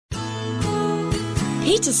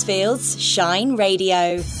Petersfield's Shine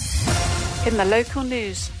Radio. In the local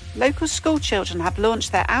news, local school children have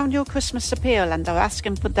launched their annual Christmas appeal and are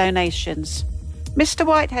asking for donations. Mr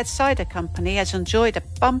Whitehead Cider Company has enjoyed a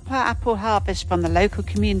bumper apple harvest from the local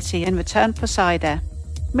community in return for cider.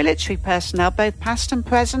 Military personnel, both past and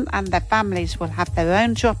present, and their families will have their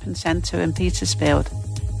own drop-in centre in Petersfield.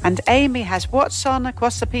 And Amy has what's on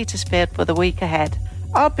across the Petersfield for the week ahead.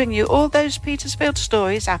 I'll bring you all those Petersfield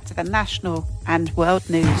stories after the national and world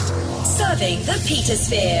news. Serving the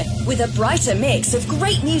Petersphere with a brighter mix of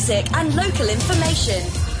great music and local information.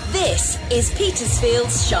 This is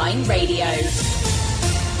Petersfield's Shine Radio.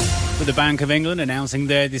 With the Bank of England announcing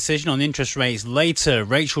their decision on interest rates later,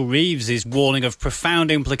 Rachel Reeves is warning of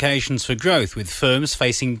profound implications for growth, with firms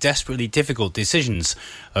facing desperately difficult decisions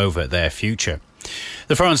over their future.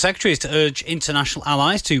 The Foreign Secretary is to urge international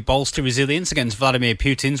allies to bolster resilience against Vladimir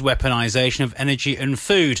Putin's weaponisation of energy and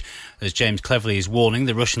food. As James Cleverly is warning,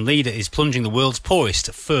 the Russian leader is plunging the world's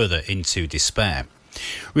poorest further into despair.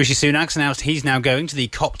 Rishi Sunak announced he's now going to the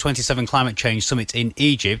COP27 climate change summit in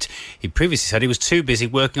Egypt. He previously said he was too busy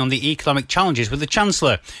working on the economic challenges with the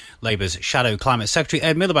Chancellor. Labour's Shadow Climate Secretary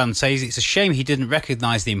Ed Miliband says it's a shame he didn't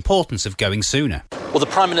recognise the importance of going sooner. Well, the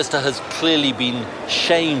Prime Minister has clearly been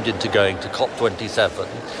shamed into going to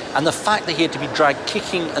COP27, and the fact that he had to be dragged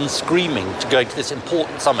kicking and screaming to go to this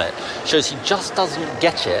important summit shows he just doesn't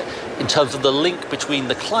get it in terms of the link between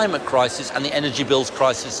the climate crisis and the energy bills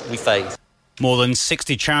crisis we face. More than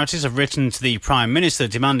 60 charities have written to the Prime Minister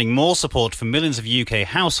demanding more support for millions of UK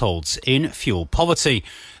households in fuel poverty.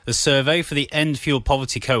 A survey for the End Fuel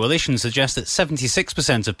Poverty Coalition suggests that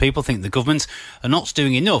 76% of people think the government are not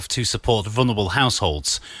doing enough to support vulnerable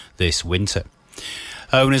households this winter.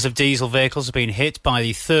 Owners of diesel vehicles have been hit by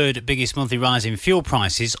the third biggest monthly rise in fuel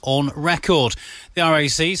prices on record. The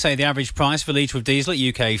RAC say the average price for a litre of diesel at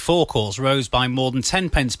UK forecourts rose by more than 10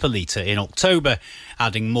 pence per litre in October,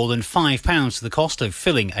 adding more than £5 to the cost of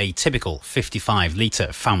filling a typical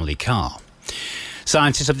 55-litre family car.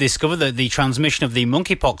 Scientists have discovered that the transmission of the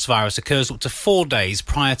monkeypox virus occurs up to 4 days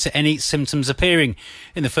prior to any symptoms appearing.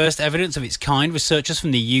 In the first evidence of its kind, researchers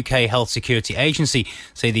from the UK Health Security Agency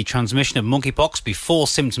say the transmission of monkeypox before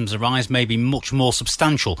symptoms arise may be much more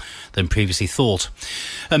substantial than previously thought.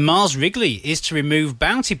 And Mars Wrigley is to remove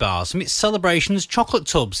Bounty bars from its Celebrations chocolate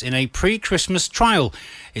tubs in a pre-Christmas trial.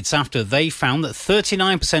 It's after they found that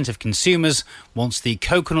 39% of consumers wants the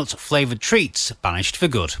coconut-flavoured treats banished for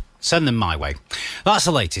good. Send them my way. That's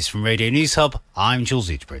the latest from Radio News Hub. I'm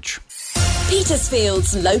Jules Eatbridge.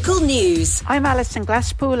 Petersfield's local news. I'm Alison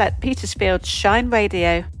Glasspool at Petersfield's Shine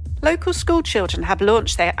Radio. Local school children have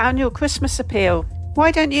launched their annual Christmas appeal.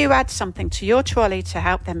 Why don't you add something to your trolley to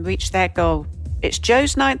help them reach their goal? It's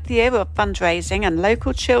Joe's 9th year of fundraising, and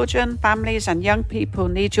local children, families and young people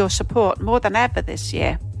need your support more than ever this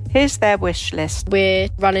year. Here's their wish list. We're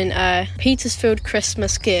running a Petersfield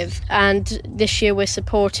Christmas Give, and this year we're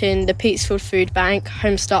supporting the Petersfield Food Bank,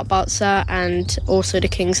 Home Start Bartzer and also the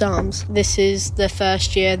King's Arms. This is the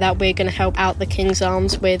first year that we're going to help out the King's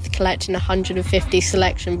Arms with collecting 150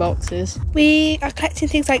 selection boxes. We are collecting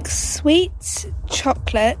things like sweets,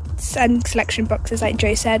 chocolates and selection boxes, like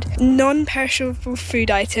Joe said, non-perishable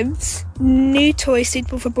food items, new toys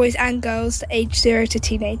suitable for boys and girls aged 0 to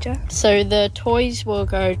teenager. So the toys will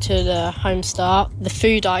go to the Home Start, the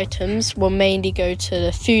food items will mainly go to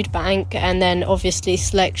the food bank, and then obviously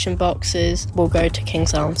selection boxes will go to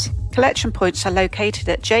King's Arms. Collection points are located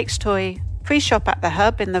at Jake's Toy, Free Shop at the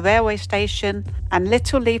Hub in the railway station, and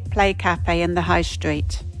Little Leaf Play Cafe in the High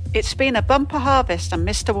Street. It's been a bumper harvest, and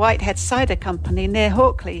Mr Whitehead Cider Company near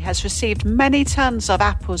Hawkley has received many tonnes of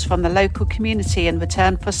apples from the local community in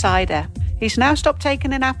return for cider. He's now stopped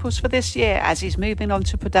taking in apples for this year as he's moving on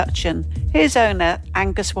to production. Here's owner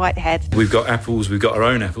Angus Whitehead. We've got apples, we've got our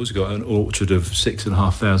own apples, we've got an orchard of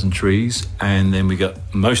 6,500 trees, and then we got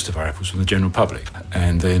most of our apples from the general public.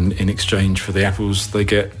 And then in exchange for the apples, they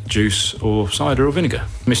get juice or cider or vinegar.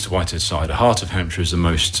 Mr Whitehead Cider, Heart of Hampshire is the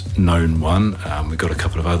most known one. We've got a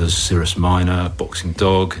couple of others, Cirrus Minor, Boxing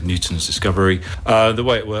Dog, Newton's Discovery. The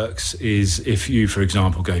way it works is if you, for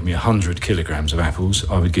example, gave me 100 kilograms of apples,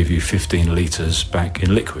 I would give you 15 litres back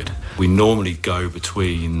in liquid. We normally go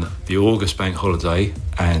between the August bank holiday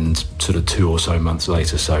and sort of 2 or so months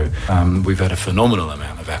later. So we've had a phenomenal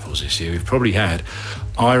amount of apples this year. We've probably had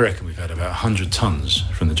I reckon we've had about 100 tonnes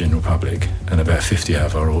from the general public and about 50 out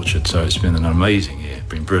of our orchard, so it's been an amazing year,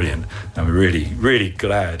 been brilliant, and we're really, really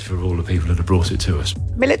glad for all the people that have brought it to us.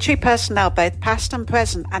 Military personnel, both past and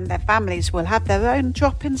present, and their families will have their own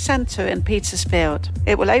drop-in centre in Petersfield.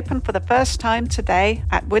 It will open for the first time today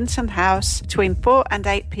at Winton House between 4 and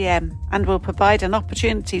 8 p.m. and will provide an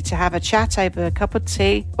opportunity to have a chat over a cup of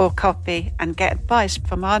tea or coffee and get advice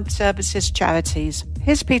from Armed Services charities.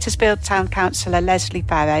 Here's Petersfield Town Councillor Leslie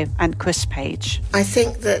Barrow and Chris Page. I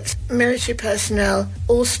think that military personnel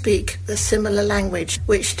all speak the similar language,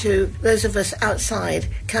 which to those of us outside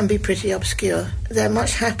can be pretty obscure. They're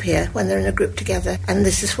much happier when they're in a group together, and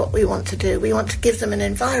this is what we want to do. We want to give them an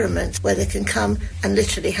environment where they can come and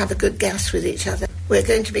literally have a good gas with each other. We're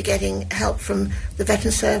going to be getting help from the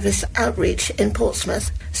Veteran Service Outreach in Portsmouth.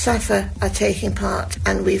 SAFA are taking part,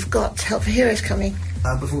 and we've got Help for Heroes coming.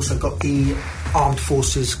 We've also got the Armed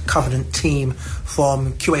Forces Covenant team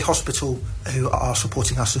from QA Hospital who are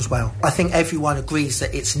supporting us as well. I think everyone agrees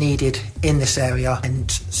that it's needed in this area, and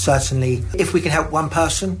certainly if we can help one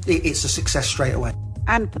person, it's a success straight away.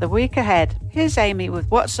 And for the week ahead, here's Amy with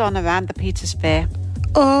what's on around the Petersphere.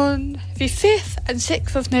 On the 5th and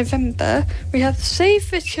 6th of November, we have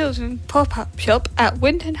Save the Children pop-up shop at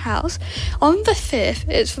Winton House. On the 5th,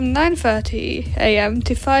 it's from 9:30am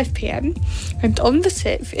to 5pm, and on the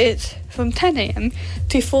 6th, it's from 10am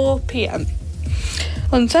to 4pm.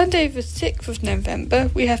 On Sunday the 6th of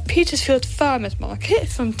November, we have Petersfield Farmers Market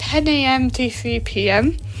from 10am to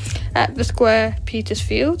 3pm at the Square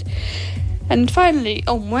Petersfield. And finally,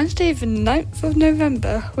 on Wednesday the 9th of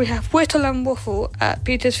November, we have Whittle and Waffle at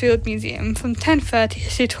Petersfield Museum from 10:30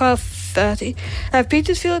 to 12:30 at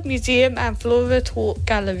Petersfield Museum and Flora Talk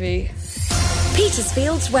Gallery.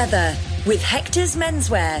 Petersfield's weather with Hector's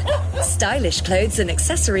Menswear. Stylish clothes and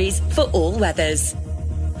accessories for all weathers.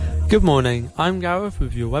 Good morning, I'm Gareth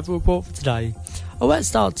with your weather report for today. A wet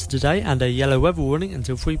start to today and a yellow weather warning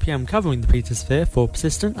until 3pm covering the Petersphere for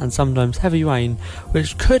persistent and sometimes heavy rain,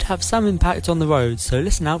 which could have some impact on the roads, so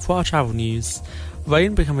listen out for our travel news.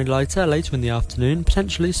 Rain becoming lighter later in the afternoon,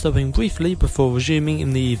 potentially stopping briefly before resuming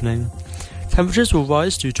in the evening. Temperatures will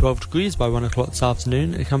rise to 12 degrees by 1 o'clock this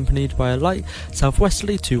afternoon, accompanied by a light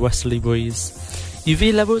southwesterly to westerly breeze.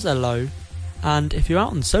 UV levels are low. And if you're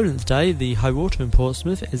out on Solent today, the high water in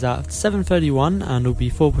Portsmouth is at 7:31 and will be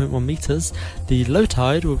 4.1 metres. The low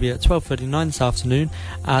tide will be at 12:39 this afternoon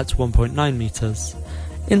at 1.9 metres.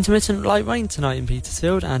 Intermittent light rain tonight in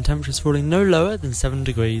Petersfield and temperatures falling no lower than 7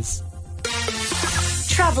 degrees.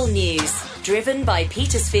 Travel news, driven by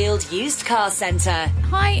Petersfield Used Car Centre.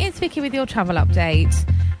 Hi, it's Vicky with your travel update.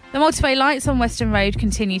 The motorway lights on Western Road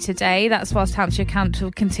continue today. That's whilst Hampshire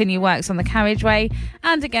Council continue works on the carriageway.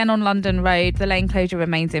 And again on London Road, the lane closure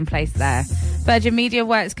remains in place there. Virgin Media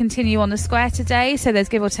works continue on the square today, so there's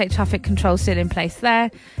give or take traffic control still in place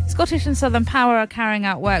there. Scottish and Southern Power are carrying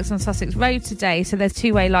out works on Sussex Road today, so there's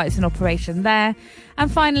two-way lights in operation there.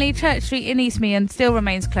 And finally, Church Street in East Meon still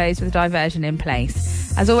remains closed with a diversion in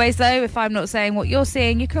place. As always, though, if I'm not saying what you're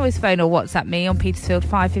seeing, you can always phone or WhatsApp me on Petersfield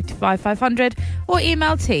 555 500 or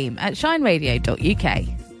email team@shineradio.uk.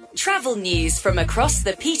 Travel news from across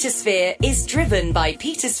the Petersphere is driven by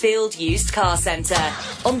Petersfield Used Car Centre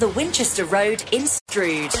on the Winchester Road in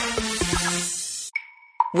Strood.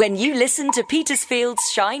 When you listen to Petersfield's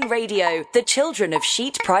Shine Radio, the children of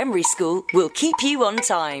Sheet Primary School will keep you on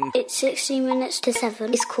time. It's 16 minutes to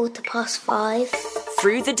 7. It's 5:15.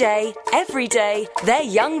 Through the day, every day, their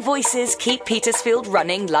young voices keep Petersfield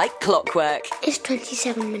running like clockwork. It's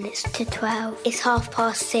 27 minutes to 12. It's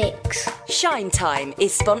 6:30. Shine Time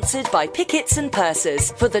is sponsored by Pickett's and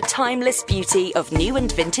Pursers for the timeless beauty of new and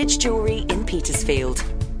vintage jewellery in Petersfield.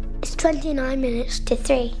 It's 29 minutes to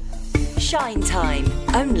 3. Shine Time,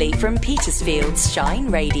 only from Petersfield's Shine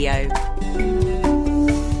Radio.